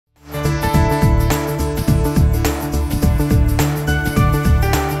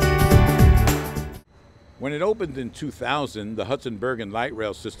it opened in 2000, the Hudson-Bergen light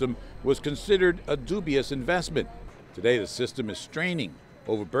rail system was considered a dubious investment. Today, the system is straining,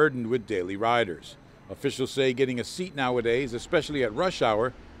 overburdened with daily riders. Officials say getting a seat nowadays, especially at rush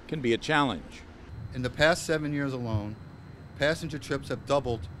hour, can be a challenge. In the past 7 years alone, passenger trips have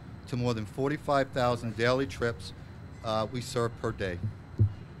doubled to more than 45,000 daily trips we serve per day.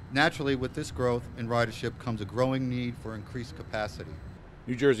 Naturally, with this growth in ridership comes a growing need for increased capacity.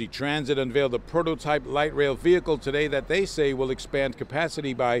 New Jersey Transit unveiled a prototype light rail vehicle today that they say will expand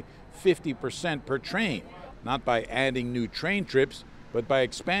capacity by 50% per train, not by adding new train trips, but by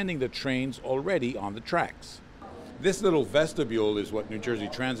expanding the trains already on the tracks. This little vestibule is what New Jersey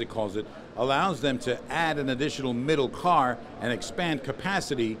Transit calls it, allows them to add an additional middle car and expand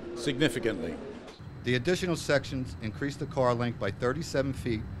capacity significantly. The additional sections increase the car length by 37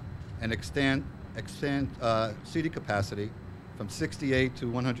 feet and expand seating capacity from 68 to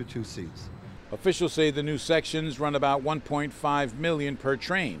 102 seats. Officials say the new sections run about $1.5 million per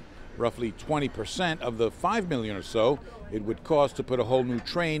train, roughly 20% of the $5 million or so it would cost to put a whole new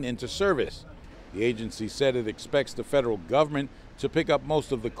train into service. The agency said it expects the federal government to pick up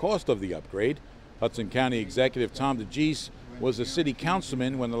most of the cost of the upgrade. Hudson County Executive Tom DeGeese was a city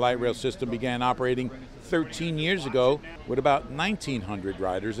councilman when the light rail system began operating 13 years ago with about 1,900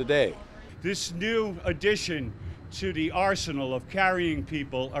 riders a day. This new addition to the arsenal of carrying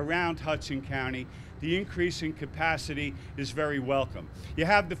people around Hudson County, the increase in capacity is very welcome. You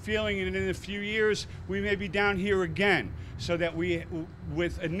have the feeling that in a few years we may be down here again, so that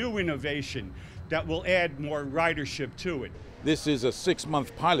with a new innovation that will add more ridership to it. This is a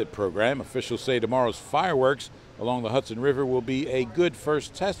 6-month pilot program. Officials say tomorrow's fireworks along the Hudson River will be a good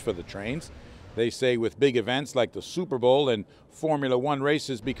first test for the trains. They say with big events like the Super Bowl and Formula One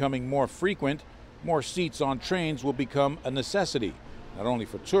races becoming more frequent, more seats on trains will become a necessity, not only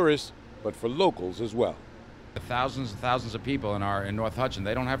for tourists, but for locals as well. Thousands and thousands of people in North Hudson,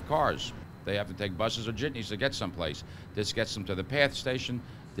 they don't have cars. They have to take buses or jitneys to get someplace. This gets them to the PATH station.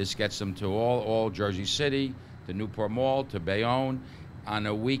 This gets them to all Jersey City, to Newport Mall, to Bayonne. On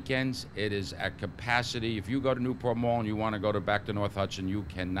the weekends, it is at capacity. If you go to Newport Mall and you want to go back to North Hudson, you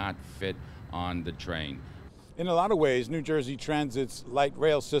cannot fit on the train. In a lot of ways, New Jersey Transit's light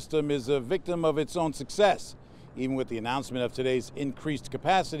rail system is a victim of its own success. Even with the announcement of today's increased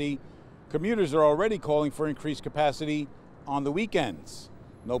capacity, commuters are already calling for increased capacity on the weekends.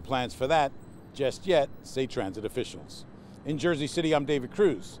 No plans for that just yet, say transit officials. In Jersey City, I'm David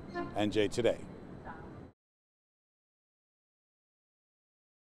Cruz, NJ Today.